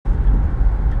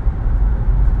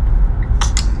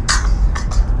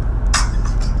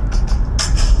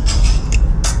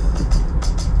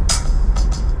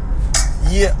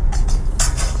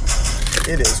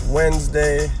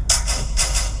Wednesday.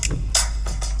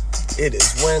 It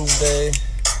is Wednesday,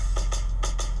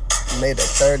 May the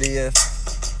 30th.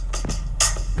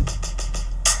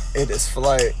 It is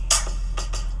Flight.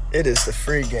 It is the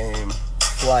Free Game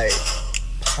Flight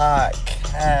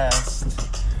Podcast.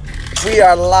 We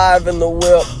are live in the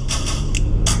whip.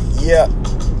 Yep.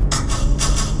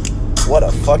 What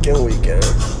a fucking weekend.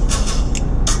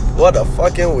 What a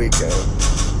fucking weekend.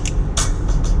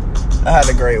 I had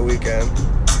a great weekend.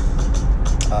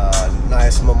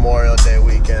 Nice Memorial Day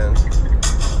weekend.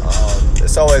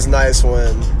 It's always nice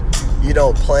when you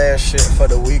don't plan shit for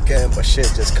the weekend, but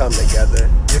shit just come together.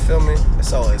 You feel me?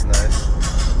 It's always nice.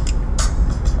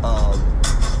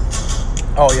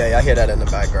 Oh yeah, I hear that in the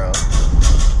background.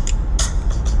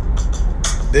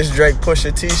 This Drake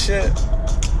Pusha T shit,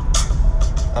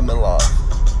 I'm in love.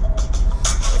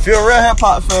 If you're a real hip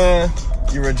hop fan,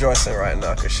 you're rejoicing right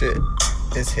now, cause shit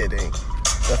is hitting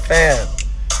the fan.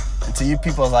 And to you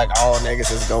people like, oh,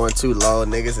 niggas is going too low,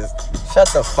 niggas is... Shut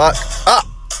the fuck up.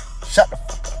 Shut the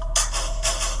fuck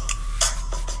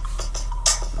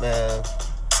up. Man.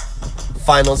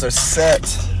 Finals are set.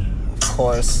 Of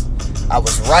course, I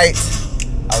was right.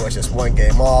 I was just one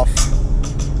game off.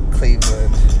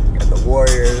 Cleveland and the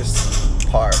Warriors,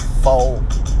 part 4.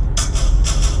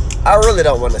 I really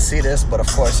don't want to see this, but of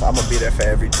course, I'm going to be there for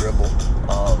every dribble.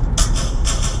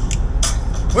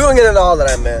 We gonna get into all of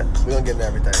that, man. We gonna get into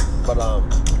everything. But,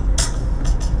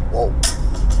 whoa.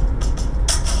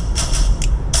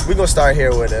 We gonna start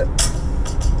here with it.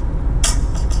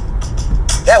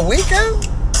 That weekend?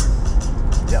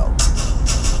 Yo.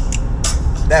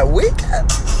 That weekend?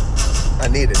 I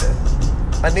needed it.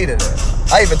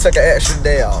 I even took an extra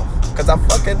day off. Because I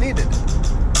fucking needed it.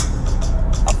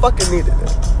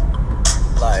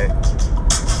 Like,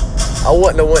 I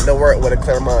wouldn't have went to work with a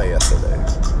clear mind yesterday.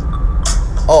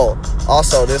 Oh,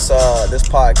 also, this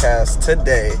podcast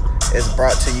today is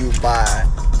brought to you by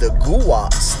the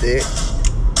Guwop stick.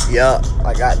 Yup,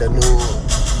 I got the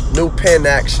new pen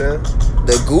action,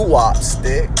 the Guwop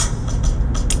stick.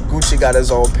 Gucci got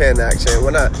his own pen action.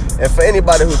 And for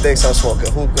anybody who thinks I'm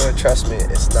smoking hookah, trust me,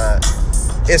 it's not.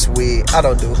 It's weed. I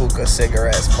don't do hookah,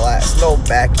 cigarettes, plats, no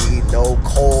backy, no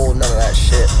coal, none of that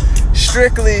shit.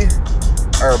 Strictly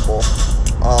herbal.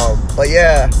 But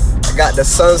yeah, I got the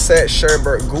Sunset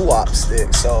Sherbert Guwop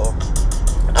stick, so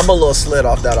I'm a little slid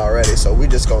off that already. So we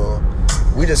just gonna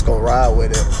ride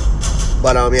with it.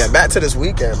 But yeah, back to this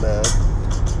weekend, man.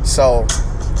 So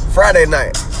Friday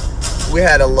night, we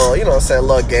had a little,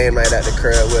 little game night at the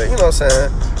crib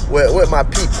with, with my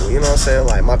people,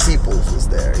 like my peoples was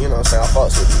there, I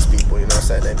fucks with these people,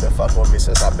 they been fucking with me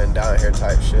since I've been down here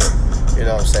type shit,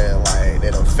 like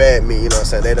they done fed me,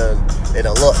 they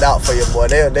done looked out for your boy,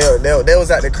 they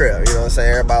was at the crib,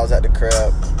 everybody was at the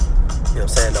crib,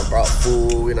 done brought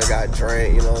food, got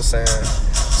drink,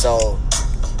 so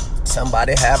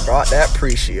somebody had brought that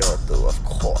Pre-Shield through, of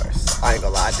course. I ain't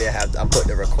gonna lie, I put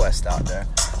the request out there.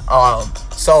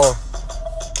 So,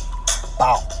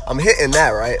 wow, I'm hitting that,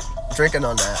 right? Drinking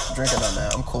on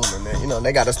that. I'm cooling it.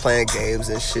 They got us playing games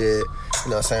and shit.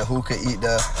 Who could eat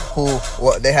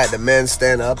they had the men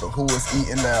stand up and who was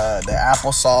eating the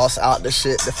applesauce out the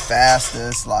shit the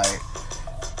fastest. Like,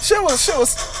 shit was,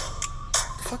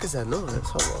 the fuck is that noise?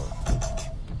 Hold on.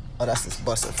 Oh, that's this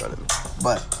bus in front of me.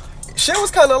 But shit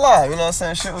was kind of live,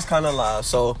 Shit was kind of live.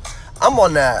 So I'm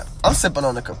on that. I'm sipping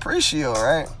on the Capri Shield,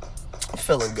 right? I'm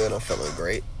feeling good. I'm feeling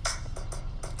great.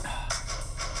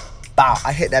 Bow.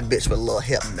 I hit that bitch with a little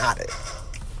Hypnotic.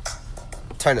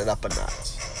 Turn it up a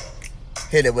notch.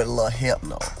 Hit it with a little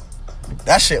Hypno.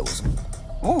 That shit was,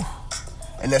 woo.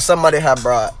 And then somebody had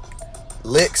brought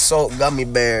Lick Soap gummy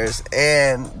bears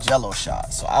and Jello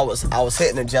shots. So I was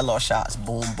hitting the Jello shots.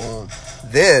 Boom, boom.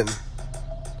 Then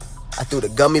I threw the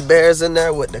gummy bears in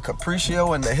there with the Capri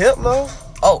Shield and the Hypno.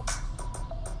 Oh,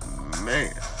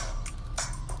 man.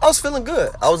 I was feeling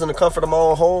good. I was in the comfort of my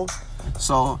own home.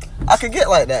 So, I could get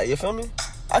like that. You feel me?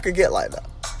 I could get like that.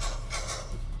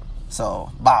 So,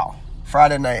 bow.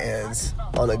 Friday night ends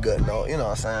on a good note. You know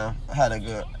what I'm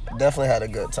saying? Definitely had a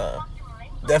good time.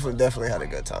 Definitely had a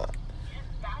good time.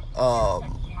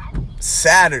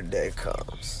 Saturday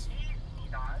comes.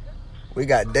 We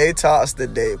got Day Talks, the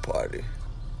day party.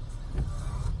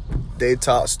 Day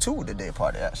Talks 2, the day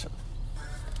party, actually.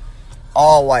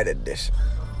 All white edition.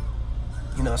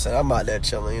 I'm out there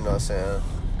chilling,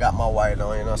 Got my white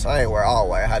on, I ain't wear all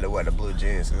white. I had to wear the blue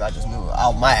jeans because I just knew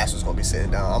my ass was going to be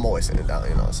sitting down. I'm always sitting down,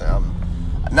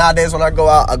 Nowadays, when I go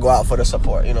out for the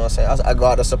support, I go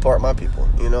out to support my people,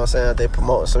 If they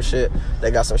promote some shit,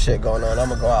 they got some shit going on, I'm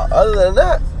going to go out. Other than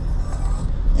that,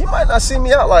 you might not see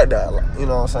me out like that,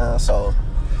 So,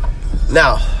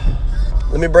 Now,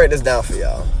 let me break this down for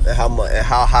y'all and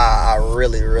how high I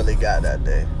really, really got that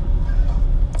day.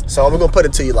 So I'm gonna put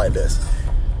it to you like this: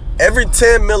 every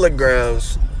 10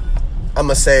 milligrams, I'm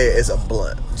gonna say is a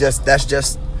blunt. That's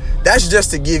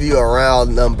just to give you a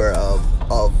round number of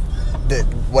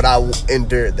what I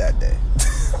endured that day.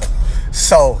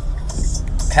 So,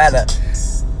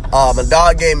 my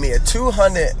dog gave me a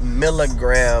 200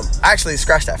 milligram. Actually,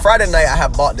 scratch that. Friday night, I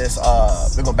had bought this.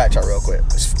 We're gonna backtrack real quick.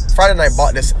 Friday night,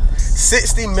 bought this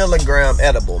 60 milligram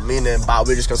edible, meaning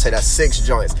we're just gonna say that's 6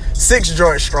 joints, 6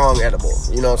 joint strong edible.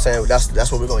 You know what I'm saying?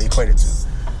 That's what we're gonna equate it to.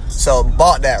 So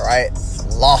bought that, right?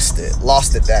 Lost it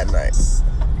that night.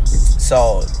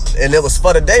 So, and it was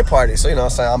for the day party. So, you know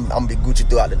what I'm saying? I'm gonna be Gucci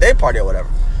throughout the day party or whatever.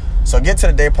 So get to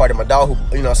the day party. My dog, who,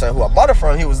 you know what I'm saying, who I bought it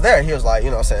from, he was there. He was like,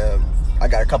 you know what I'm saying, I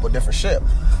got a couple different shit. So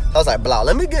I was like, blah,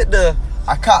 let me get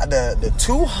I caught the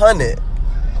 200,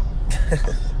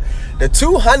 the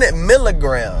 200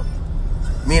 milligram,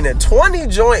 meaning 20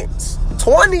 joint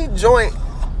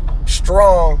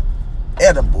strong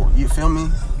edible. You feel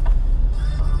me?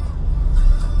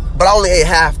 But I only ate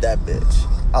half that bitch.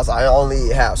 I was like, I only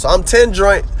eat half. So I'm 10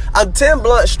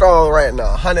 blunt strong right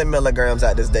now, 100 milligrams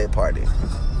at this day party.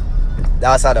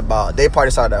 That was at about, day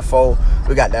party started at 4.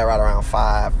 We got that right around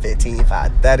 5:15,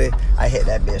 5:30. I hit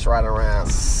that bitch right around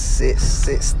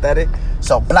 6:30.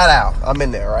 So, blat out. I'm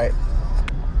in there, right?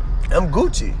 I'm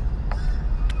Gucci.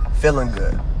 Feeling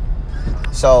good.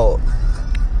 So,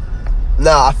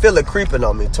 now I feel it creeping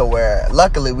on me to where,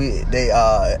 luckily,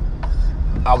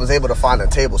 I was able to find a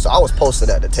table. So, I was posted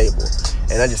at the table.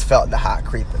 And I just felt the hot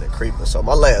creeping. So,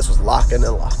 my legs was locking. You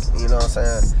know what I'm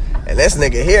saying? And this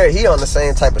nigga here, he on the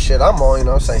same type of shit I'm on, you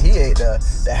know what I'm saying? He ate the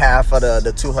half of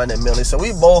the 200 milli. So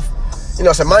we both, you know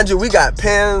what I'm saying? Mind you, we got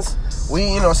pens. We,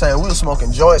 you know what I'm saying? We was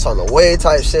smoking joints on the way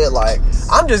type shit. Like,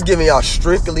 I'm just giving y'all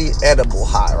strictly edible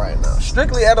high right now.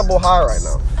 Strictly edible high right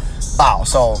now. Wow.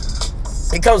 So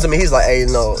he comes to me. He's like, hey, you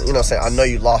know what I'm saying? I know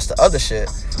you lost the other shit.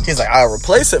 He's like, I'll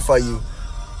replace it for you,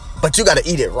 but you got to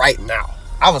eat it right now.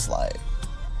 I was like,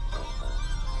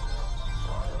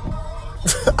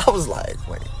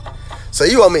 wait. So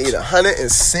you want me to eat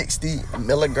 160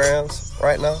 milligrams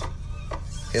right now?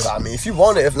 He's like, I mean, if you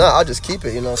want it, if not, I'll just keep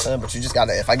it, you know what I'm saying? But you just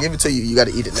gotta, if I give it to you, you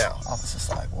gotta eat it now. I was just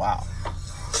like, wow.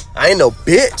 I ain't no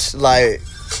bitch. Like,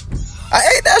 I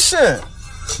ate that shit.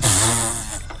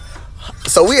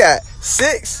 So we at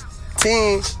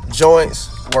 16 joints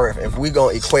worth if we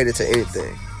gonna equate it to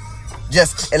anything.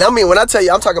 And I mean, when I tell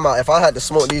you, I'm talking about if I had to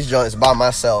smoke these joints by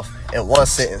myself in one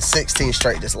sitting, 16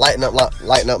 straight, just lighten up, and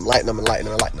lighten up.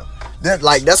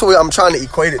 That's what I'm trying to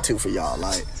equate it to for y'all.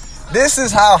 Like, this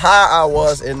is how high I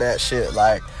was in that shit.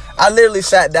 Like, I literally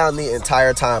sat down the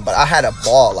entire time, but I had a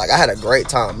ball. Like, I had a great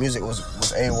time. Music was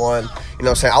A1. You know what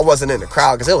I'm saying? I wasn't in the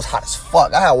crowd because it was hot as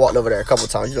fuck. I had walked over there a couple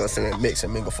times, you know what I'm saying, mix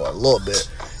and mingle for a little bit.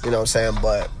 You know what I'm saying?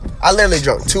 But I literally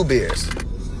drank 2 beers.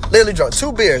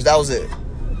 That was it.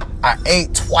 I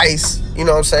ate twice. You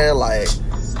know what I'm saying? Like,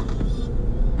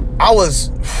 I was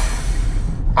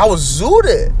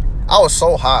zooted. I was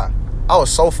so high. I was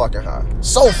so fucking high.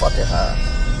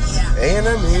 Ain't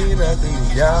I need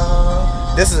nothing,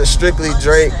 y'all. This is a strictly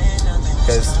Drake,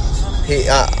 because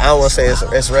I don't want to say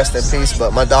it's rest in peace,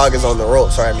 but my dog is on the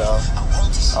ropes right now.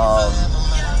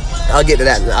 I'll get to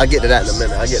that in a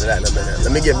minute.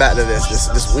 Let me get back to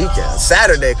this weekend.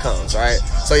 Saturday comes, right?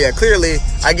 So yeah, clearly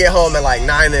I get home at like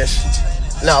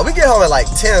 9ish. No, we get home at like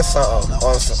 10 something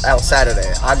on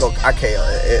Saturday. I KO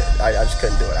it. I just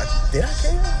couldn't do it. Did I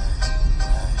KO?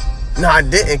 No, I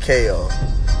didn't KO.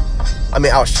 I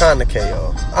mean, I was trying to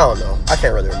KO. I don't know. I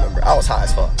can't really remember. I was high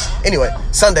as fuck. Anyway,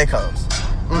 Sunday comes.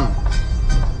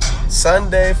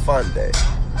 Sunday fun day.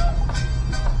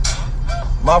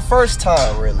 My first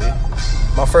time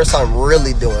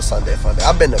really doing Sunday fun day.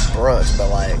 I've been to brunch, but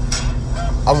like,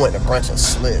 I went to brunch and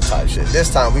slid type shit. This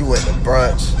time we went to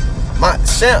brunch. I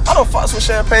don't fuss with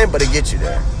champagne, but it gets you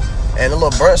there. And the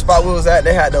little brunch spot we was at,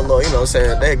 they had the little, you know what I'm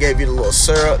saying, they gave you the little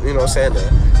syrup, you know what I'm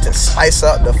saying, to spice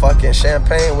up the fucking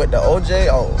champagne with the OJ.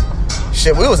 Oh,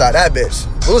 shit, we was out that bitch.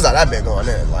 Going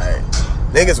in. Like,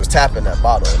 niggas was tapping that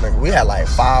bottle. Nigga, we had like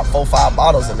 5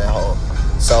 bottles in that hole.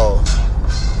 So,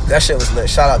 that shit was lit.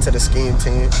 Shout out to the scheme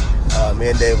team. Me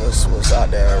and Dave was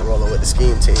out there rolling with the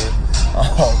scheme team.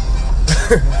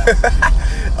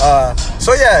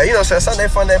 So yeah, you know what I'm saying, Sunday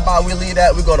fun day, we leave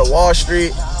that, we go to Wall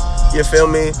Street, you feel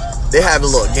me? They have the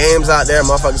little games out there,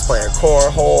 motherfuckers playing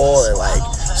cornhole and like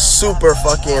super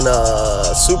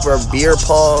beer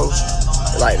pong.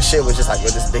 Like, the shit was just like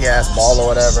with this big ass ball or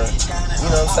whatever. You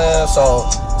know what I'm saying? So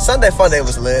Sunday fun day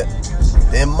was lit.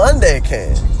 Then Monday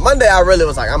came. Monday I really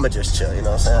was like, I'ma just chill, you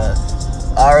know what I'm saying?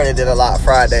 I already did a lot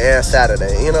Friday and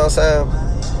Saturday. You know what I'm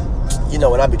saying? You know,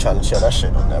 when I be trying to chill, that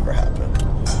shit don't never happen.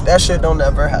 That shit don't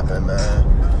never happen,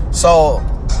 man. So,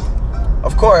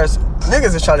 of course,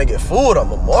 niggas is trying to get food on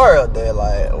Memorial Day.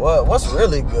 Like, what's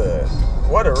really good?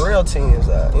 Where the real teams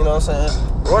at? You know what I'm saying?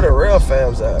 Where the real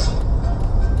fams at?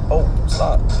 Oh,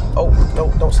 slide. Oh,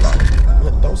 no, don't slide.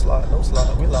 Don't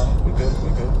slide. We live. We good.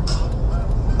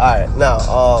 Alright, now,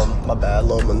 my bad,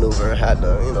 little maneuver. Had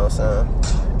to, you know what I'm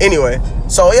saying? Anyway,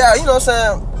 so yeah, you know what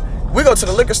I'm saying? We go to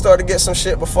the liquor store to get some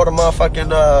shit before the motherfucking,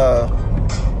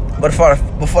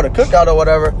 before the cookout or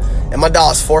whatever. And my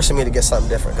dog's forcing me to get something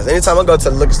different. Because anytime I go to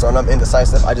the liquor store and I'm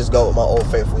indecisive, I just go with my Old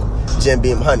Faithful Jim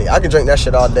Beam Honey. I can drink that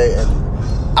shit all day and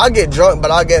I'll get drunk,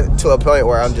 but I'll get to a point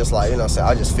where I'm just like, you know what I'm saying?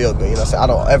 I just feel good, you know what I'm saying? I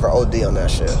don't ever OD on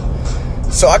that shit.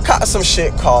 So I caught some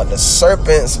shit called the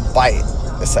Serpent's Bite.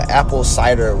 It's an apple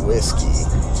cider whiskey.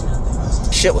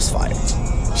 Shit was fire.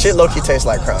 Shit low-key tastes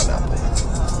like Crown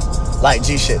Apple. Like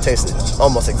G shit tasted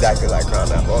almost exactly like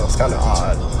Crown Apple. It's kind of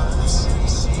odd.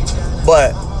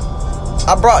 But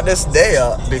I brought this day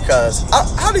up because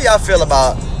how do y'all feel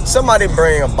about somebody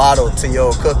bring a bottle to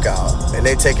your cookout and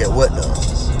they take it with them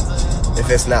if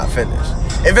it's not finished?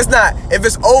 If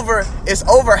it's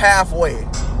over halfway.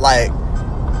 Like,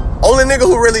 only nigga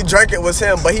who really drank it was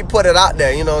him, but he put it out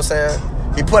there, you know what I'm saying?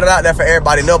 He put it out there for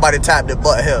everybody. Nobody tapped it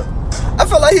but him. I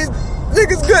feel like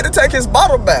nigga's good to take his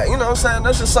bottle back, you know what I'm saying?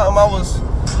 That's just something I was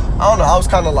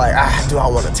kind of like, do I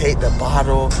want to take the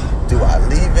bottle? Do I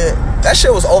leave it? That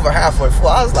shit was over halfway full.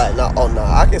 I was like, no,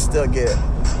 I can still get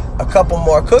a couple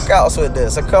more cookouts with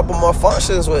this, a couple more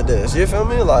functions with this. You feel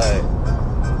me? Like,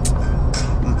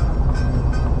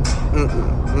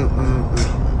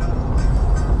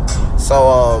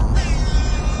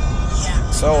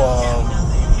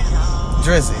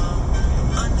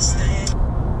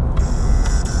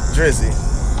 Drizzy,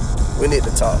 we need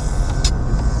to talk.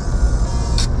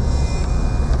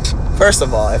 First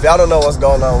of all, if y'all don't know what's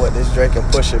going on with this Drake and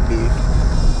Pusha beef,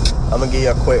 I'm gonna give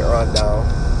you a quick rundown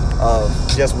of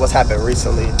just what's happened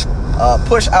recently.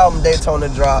 Push album Daytona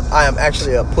dropped. I am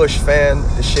actually a Push fan.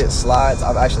 The shit slides.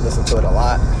 I've actually listened to it a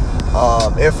lot.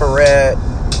 Infrared,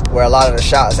 where a lot of the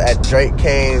shots at Drake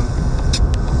came,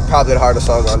 probably the hardest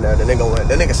song on there. The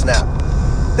nigga snapped.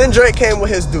 Then Drake came with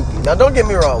his Doopy. Now don't get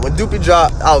me wrong, when Doopy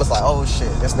dropped, I was like, oh shit,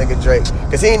 this nigga Drake.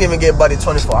 Cause he didn't even get Buddy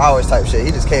 24 hours type shit.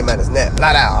 He just came at his net,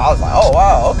 flat out. I was like, oh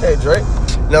wow, okay, Drake. You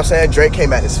know what I'm saying? Drake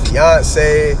came at his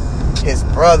fiance, his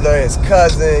brother, his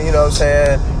cousin, you know what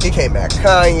I'm saying? He came at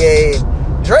Kanye.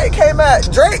 Drake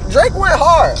went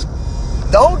hard.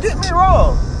 Don't get me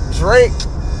wrong. Drake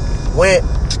went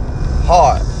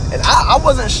hard. And I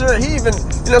wasn't sure he even, you know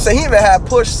what I'm saying, he even had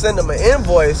Push send him an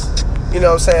invoice, you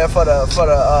know what I'm saying, for the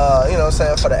you know what I'm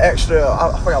saying, for the extra,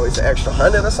 I forgot what he said, extra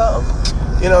 100 or something.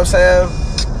 You know what I'm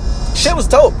saying? Shit was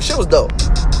dope.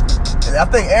 And I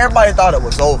think everybody thought it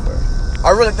was over. I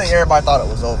really think everybody thought it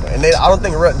was over. And I don't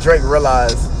think Drake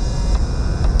realized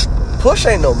Push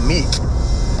ain't no meat.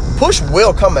 Push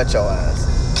will come at your ass.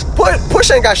 Push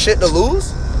ain't got shit to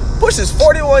lose. Push is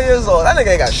 41 years old. That nigga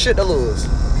ain't got shit to lose.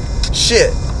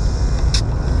 Shit.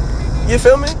 You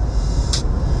feel me?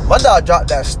 My dog dropped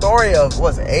that story of,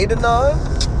 was it 8 and 9?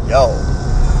 Yo.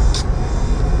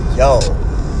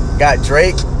 Got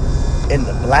Drake in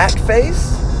the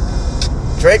blackface.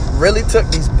 Drake really took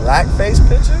these blackface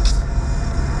pictures.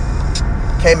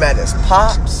 Came at his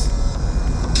pops.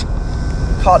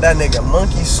 Called that nigga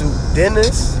Monkey Suit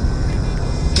Dennis.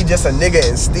 He just a nigga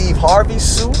in Steve Harvey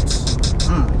suits.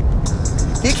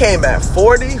 He came at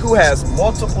 40, who has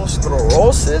multiple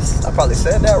sclerosis. I probably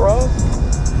said that wrong.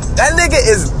 That nigga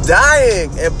is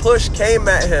dying, and Push came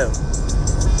at him.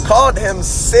 Called him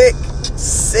sick.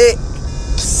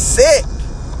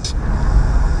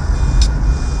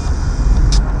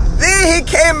 Then he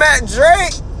came at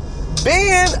Drake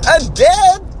being a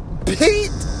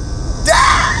deadbeat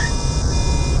dad.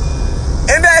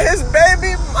 And that his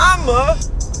baby mama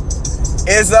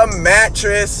is a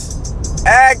mattress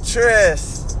actress.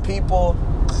 People,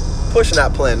 Push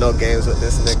not playing no games with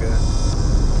this nigga.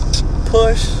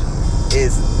 Push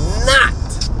is not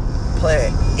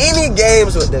playing any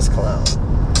games with this clown.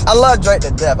 I love Drake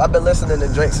to death. I've been listening to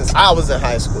Drake since I was in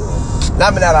high school. And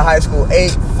I've been out of high school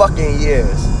 8 fucking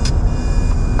years.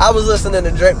 I was listening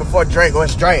to Drake before Drake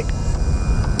was Drake.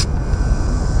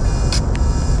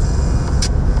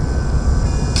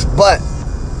 But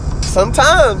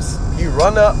sometimes you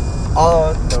run up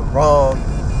on the wrong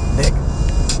nigga.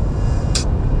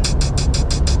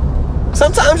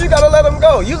 Sometimes you gotta let him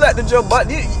go. You let the Joe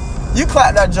Budden, you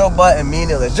clap that Joe Budden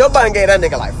meaningless. Joe Budden gave that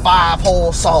nigga like 5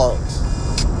 whole songs.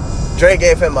 Drake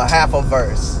gave him a half a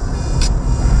verse.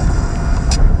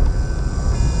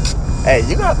 hey,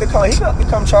 he gonna have to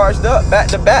come charged up, back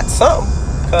to back, something.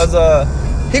 Cause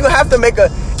he gonna have to make a,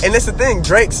 and it's the thing,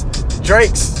 Drake's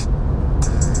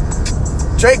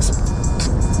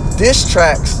diss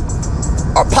tracks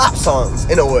are pop songs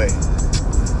in a way.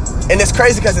 And it's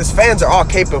crazy because his fans are all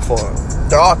caping for him.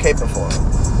 They're all caping for him.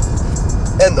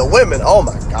 And the women, oh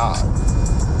my God.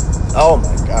 Oh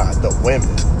my God, the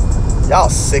women. Y'all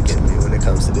sicken me when it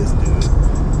comes to this dude.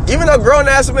 Even though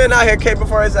grown-ass men out here caping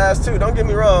for his ass too, don't get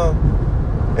me wrong.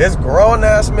 It's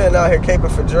grown-ass men out here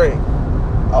caping for Drake.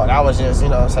 Oh, that was just, you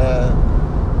know what I'm saying?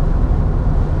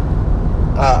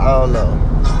 I don't know, man.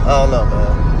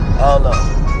 I don't know.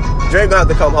 Drake gonna have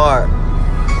to come hard.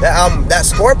 That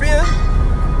Scorpion,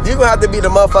 you gonna have to be the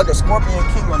motherfucking Scorpion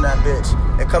King on that bitch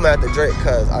and come after Drake,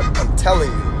 cause I'm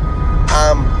telling you.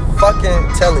 I'm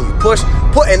fucking telling you.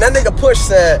 And that nigga Push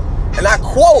said, and I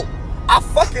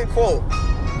fucking quote,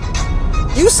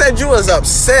 you said you was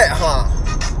upset, huh?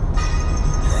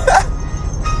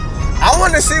 I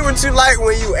want to see what you like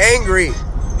when you angry.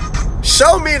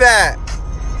 Show me that.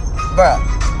 Bruh.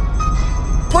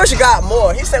 Push got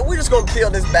more. He said, we just gonna peel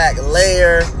this back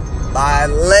layer by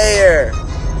layer.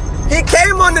 He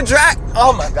came on the track.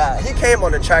 Oh my God. He came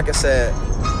on the track and said,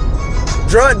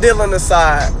 drug dealing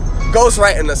aside,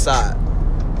 ghostwriting aside.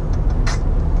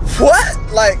 What?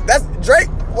 Like, that's Drake?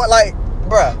 What? Like,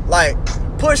 bruh. Like,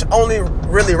 Push only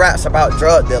really raps about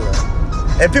drug dealing.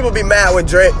 And people be mad when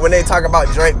they talk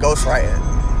about Drake ghostwriting.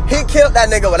 He killed that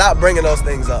nigga without bringing those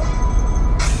things up.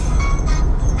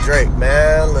 Drake,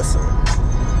 man, listen.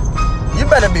 You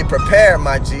better be prepared,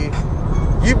 my G.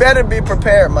 You better be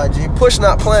prepared, my G. Push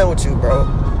not playing with you, bro.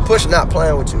 Push not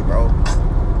playing with you, bro.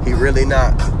 He really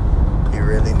not. He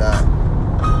really not.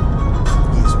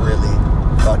 He's really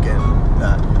fucking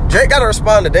not. Drake gotta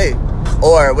respond today.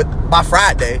 Or by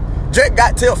Friday. Drake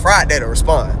got till Friday to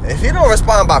respond. If he don't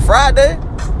respond by Friday,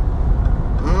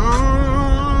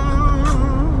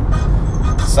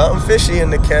 something fishy in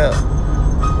the camp.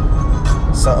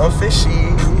 Something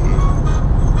fishy.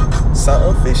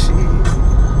 Something fishy.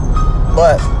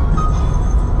 But,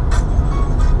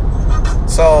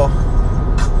 so,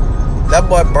 that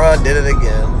boy Bron did it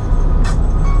again.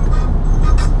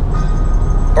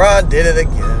 Bron did it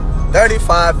again.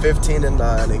 35, 15, and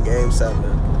 9 in Game 7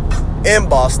 in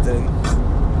Boston.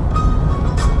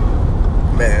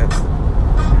 Man.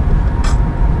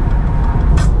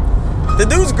 The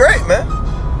dude's great, man.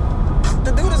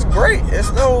 The dude is great.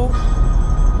 It's no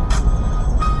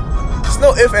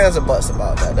ifs, ands, or buts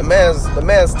about that. The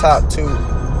man's top 2.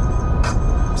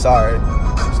 Sorry.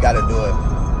 Just gotta do it.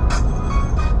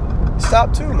 He's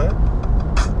top 2, man.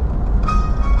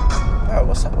 Alright,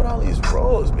 what's up with all these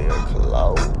rows being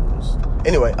closed?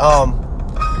 Anyway,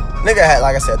 nigga had,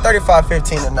 like I said, 35,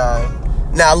 15, and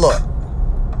 9. Now look,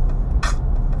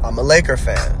 I'm a Laker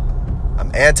fan. I'm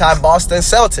anti-Boston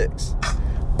Celtics.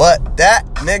 But that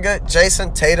nigga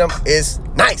Jason Tatum is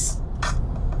nice.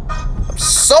 I'm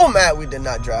so mad we did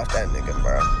not draft that nigga,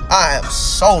 bro. I am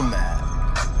so mad.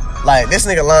 Like, this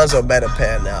nigga Lonzo better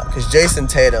pan out, because Jason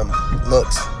Tatum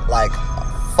looks like a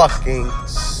fucking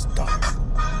star.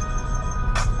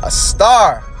 A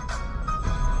star.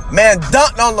 Man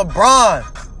dunked on LeBron.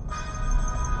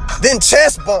 Then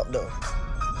chest bumped him.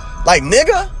 Like,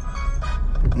 nigga.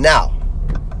 Now,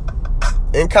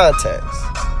 in context,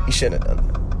 he shouldn't have done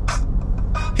that.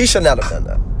 He should not have done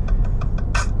that.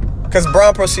 Because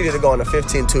Bron proceeded to go on a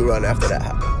 15-2 run after that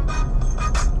happened.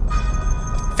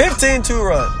 15-2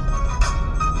 run.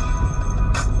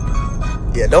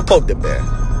 Yeah, don't poke the bear.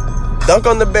 Dunk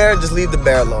on the bear, just leave the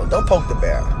bear alone. Don't poke the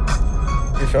bear.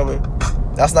 You feel me?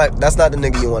 That's not the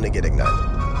nigga you want to get ignited.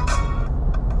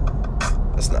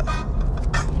 That's not.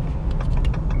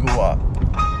 Go up.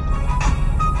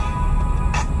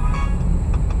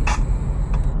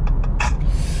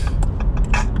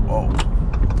 Whoa.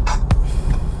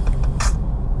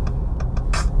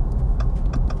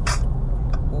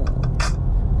 Ooh.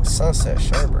 Sunset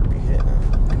Sherbert be hitting.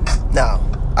 Now,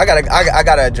 I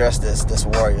gotta address this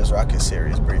Warriors Rockets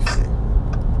series briefly.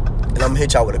 And I'm gonna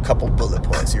hit y'all with a couple bullet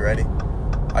points. You ready?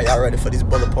 Are y'all ready for these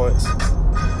bullet points?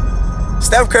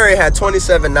 Steph Curry had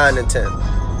 27, 9, and 10.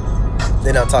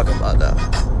 They're not talking about that.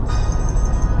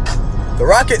 The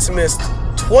Rockets missed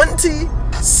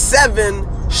 27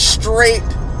 straight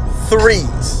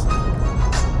threes.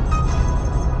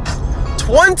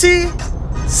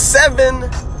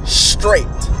 27 straight.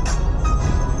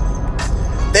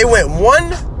 They went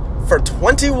 1 for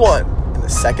 21 in the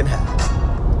second half.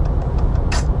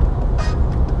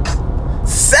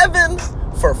 7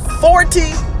 for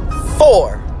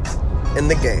 44 in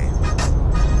the game.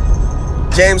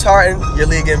 James Harden, your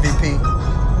league MVP.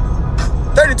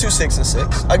 32, 6, and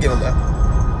 6. I'll give him that.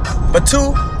 But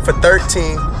 2 for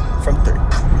 13 from 3.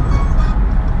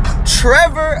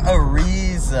 Trevor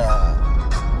Ariza.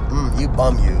 You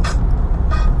bum you.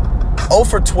 0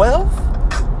 for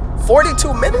 12?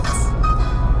 42 minutes?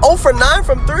 0 for 9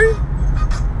 from 3?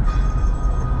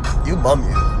 You bum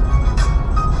you.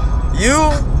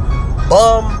 You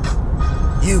bum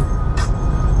you.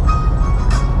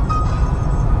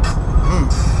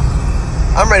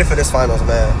 I'm ready for this finals,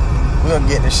 man. We're going to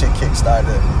get this shit kick-started.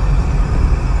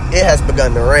 It has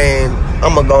begun to rain.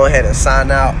 I'm going to go ahead and sign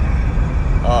out.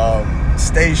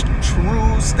 Stay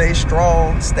true, stay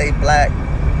strong, stay black.